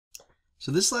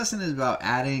So this lesson is about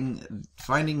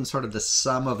finding sort of the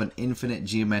sum of an infinite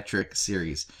geometric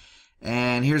series.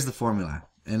 And here's the formula.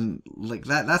 And like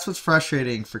that's what's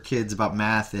frustrating for kids about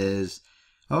math is,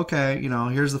 okay,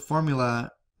 here's the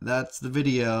formula. That's the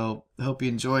video. Hope you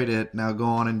enjoyed it. Now go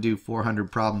on and do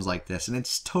 400 problems like this. And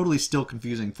it's totally still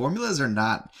confusing. Formulas are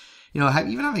not,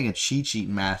 even having a cheat sheet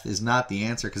in math is not the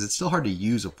answer because it's still hard to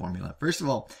use a formula. First of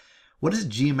all, what is a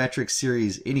geometric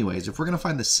series anyways? If we're going to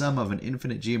find the sum of an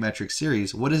infinite geometric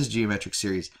series, what is a geometric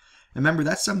series? Remember,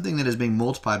 that's something that is being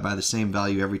multiplied by the same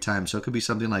value every time. So it could be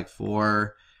something like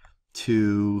 4,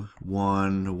 2,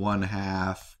 1,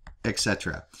 1/2,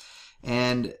 etc.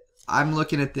 And I'm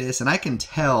looking at this and I can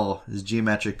tell it's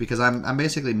geometric because I'm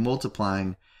basically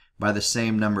multiplying by the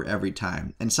same number every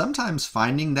time. And sometimes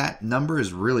finding that number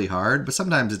is really hard, but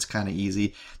sometimes it's kind of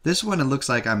easy. This one, it looks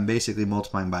like I'm basically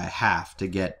multiplying by a half to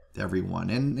get every one.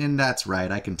 And that's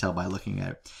right, I can tell by looking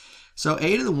at it. So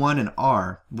a to the 1 and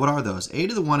r, what are those? A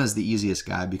to the 1 is the easiest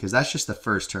guy because that's just the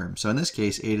first term. So in this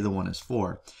case, a to the 1 is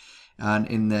 4. And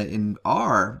in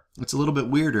r, it's a little bit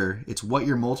weirder. It's what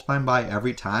you're multiplying by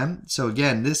every time. So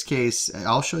again, in this case,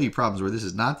 I'll show you problems where this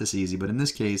is not this easy, but in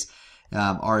this case,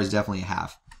 r is definitely a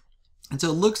half. And so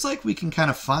it looks like we can kind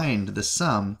of find the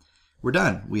sum. We're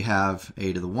done. We have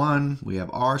a to the 1, we have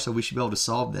r, so we should be able to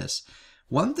solve this.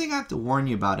 One thing I have to warn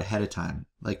you about ahead of time,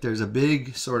 like there's a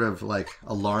big sort of like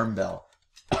alarm bell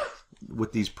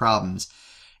with these problems.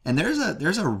 And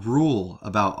there's a rule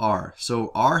about r.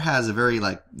 So r has a very,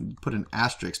 put an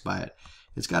asterisk by it.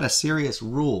 It's got a serious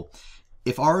rule.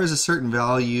 If r is a certain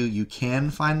value, you can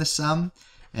find the sum.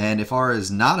 And if r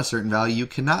is not a certain value, you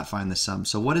cannot find the sum.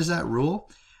 So what is that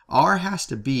rule? R has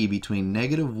to be between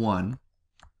 -1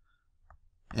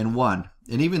 and 1.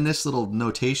 And even this little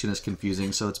notation is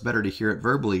confusing, so it's better to hear it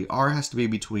verbally. R has to be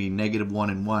between -1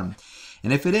 and 1.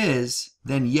 And if it is,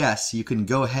 then yes, you can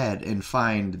go ahead and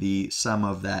find the sum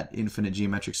of that infinite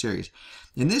geometric series.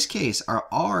 In this case, our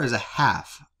r is a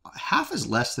half. Half is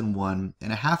less than 1,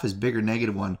 and a half is bigger than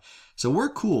 -1. So we're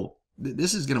cool.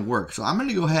 This is going to work. So I'm going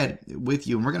to go ahead with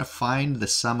you and we're going to find the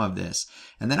sum of this.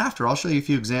 And then after, I'll show you a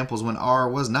few examples when r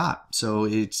was not. So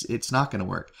it's not going to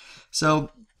work. So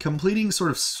completing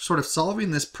sort of solving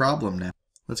this problem now.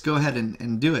 Let's go ahead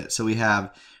and do it. So we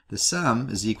have the sum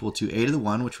is equal to a to the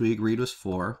 1, which we agreed was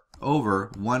 4,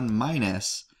 over 1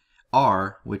 minus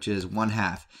r, which is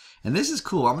 1/2. And this is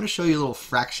cool. I'm going to show you a little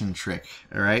fraction trick,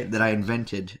 all right, that I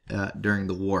invented during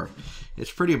the war.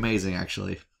 It's pretty amazing,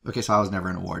 actually. Okay, so I was never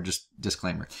in a war, just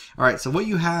disclaimer. All right, so what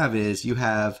you have is you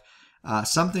have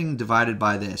something divided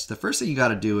by this. The first thing you got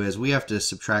to do is we have to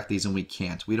subtract these, and we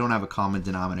can't. We don't have a common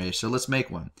denominator, so let's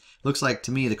make one. Looks like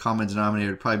to me the common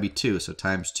denominator would probably be 2, so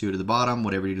times 2 to the bottom.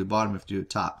 Whatever you do to the bottom, you have to do to the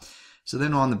top. So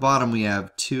then on the bottom we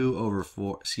have 2 over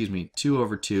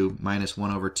 2 minus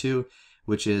 1 over 2,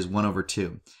 which is 1 over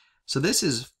 2. So this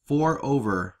is 4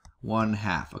 over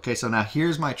 1/2. Okay, so now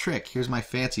here's my trick. Here's my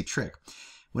fancy trick.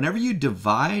 Whenever you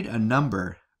divide a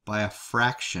number by a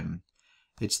fraction,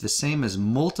 it's the same as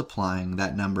multiplying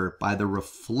that number by the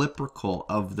reciprocal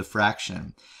of the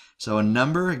fraction. So a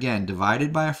number, again,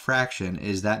 divided by a fraction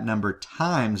is that number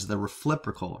times the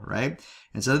reciprocal, right?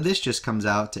 And so this just comes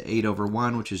out to 8 over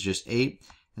 1, which is just 8.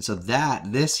 And so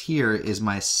this here is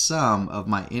my sum of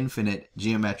my infinite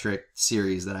geometric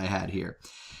series that I had here.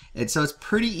 And so it's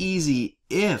pretty easy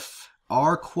if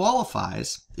r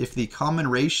qualifies, if the common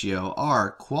ratio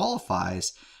r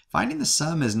qualifies. Finding the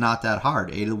sum is not that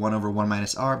hard. A to the 1 over 1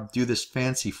 minus r. Do this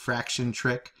fancy fraction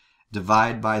trick.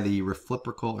 Divide by the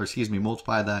reciprocal, or excuse me,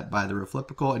 multiply that by the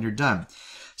reciprocal, and you're done.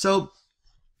 So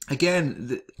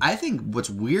again, I think what's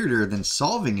weirder than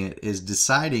solving it is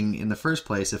deciding in the first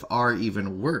place if r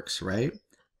even works, right?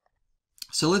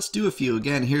 So let's do a few.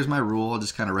 Again, here's my rule. I'll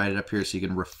just kind of write it up here so you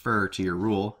can refer to your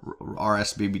rule. R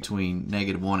has to be between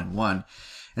 -1 and 1.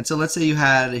 And so let's say you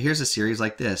had, here's a series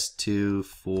like this, 2,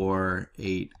 4,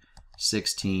 8,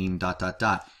 16, ...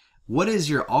 What is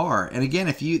your r? And again,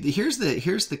 if you, here's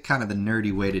the kind of the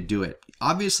nerdy way to do it.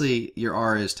 Obviously, your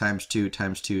r is times 2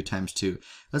 times 2 times 2.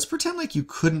 Let's pretend like you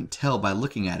couldn't tell by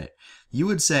looking at it. You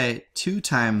would say 2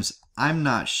 times I'm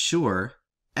not sure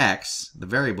x, the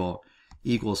variable,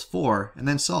 equals 4, and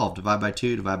then solve. Divide by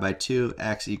 2,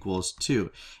 x equals 2.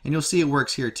 And you'll see it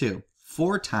works here too.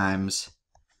 4 times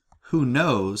who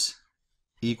knows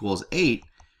equals 8.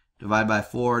 Divide by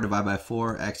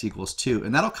 4, x equals 2.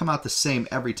 And that'll come out the same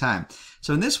every time.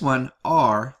 So in this one,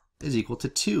 r is equal to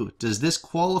 2. Does this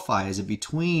qualify? Is it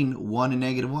between 1 and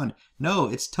 -1? No,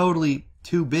 it's totally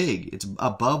too big. It's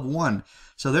above 1.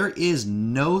 So there is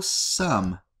no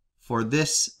sum for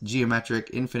this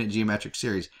infinite geometric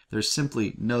series. There's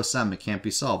simply no sum. It can't be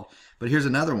solved. But here's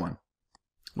another one.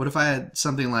 What if I had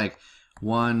something like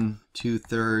 1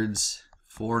 2/3,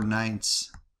 4/9, ...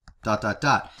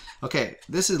 Okay,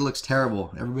 looks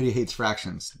terrible. Everybody hates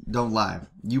fractions. Don't lie.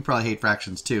 You probably hate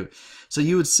fractions too. So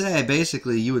you would say,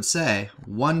 basically,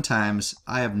 1 times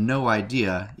I have no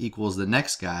idea equals the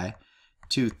next guy,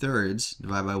 2/3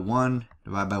 divided by 1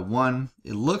 divided by 1.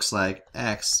 It looks like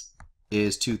x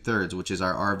is 2/3, which is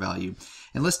our r value.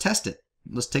 And let's test it.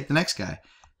 Let's take the next guy.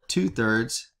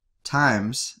 2/3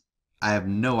 times I have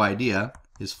no idea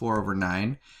is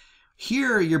 4/9.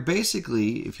 Here, you're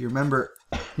basically, if you remember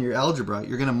your algebra,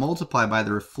 you're going to multiply by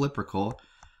the reciprocal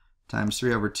times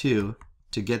 3/2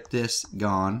 to get this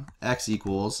gone. X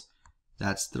equals,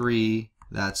 that's 3,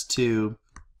 that's 2,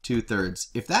 2/3.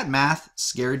 If that math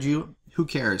scared you, who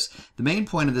cares? The main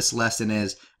point of this lesson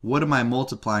is, what am I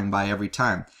multiplying by every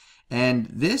time? And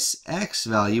this x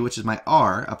value, which is my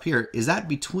r up here, is that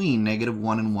between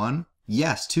 -1 and 1?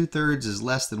 Yes, 2/3 is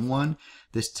less than 1.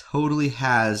 This totally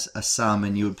has a sum,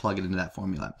 and you would plug it into that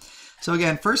formula. So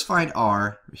again, first find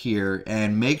r here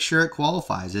and make sure it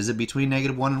qualifies. Is it between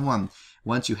 -1 and 1?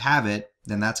 Once you have it,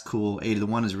 then that's cool. A to the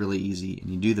 1 is really easy, and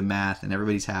you do the math, and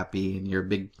everybody's happy, and you're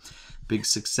a big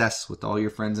success with all your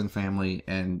friends and family,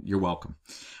 and you're welcome.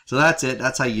 So that's it.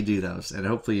 That's how you do those, and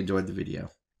hopefully you enjoyed the video.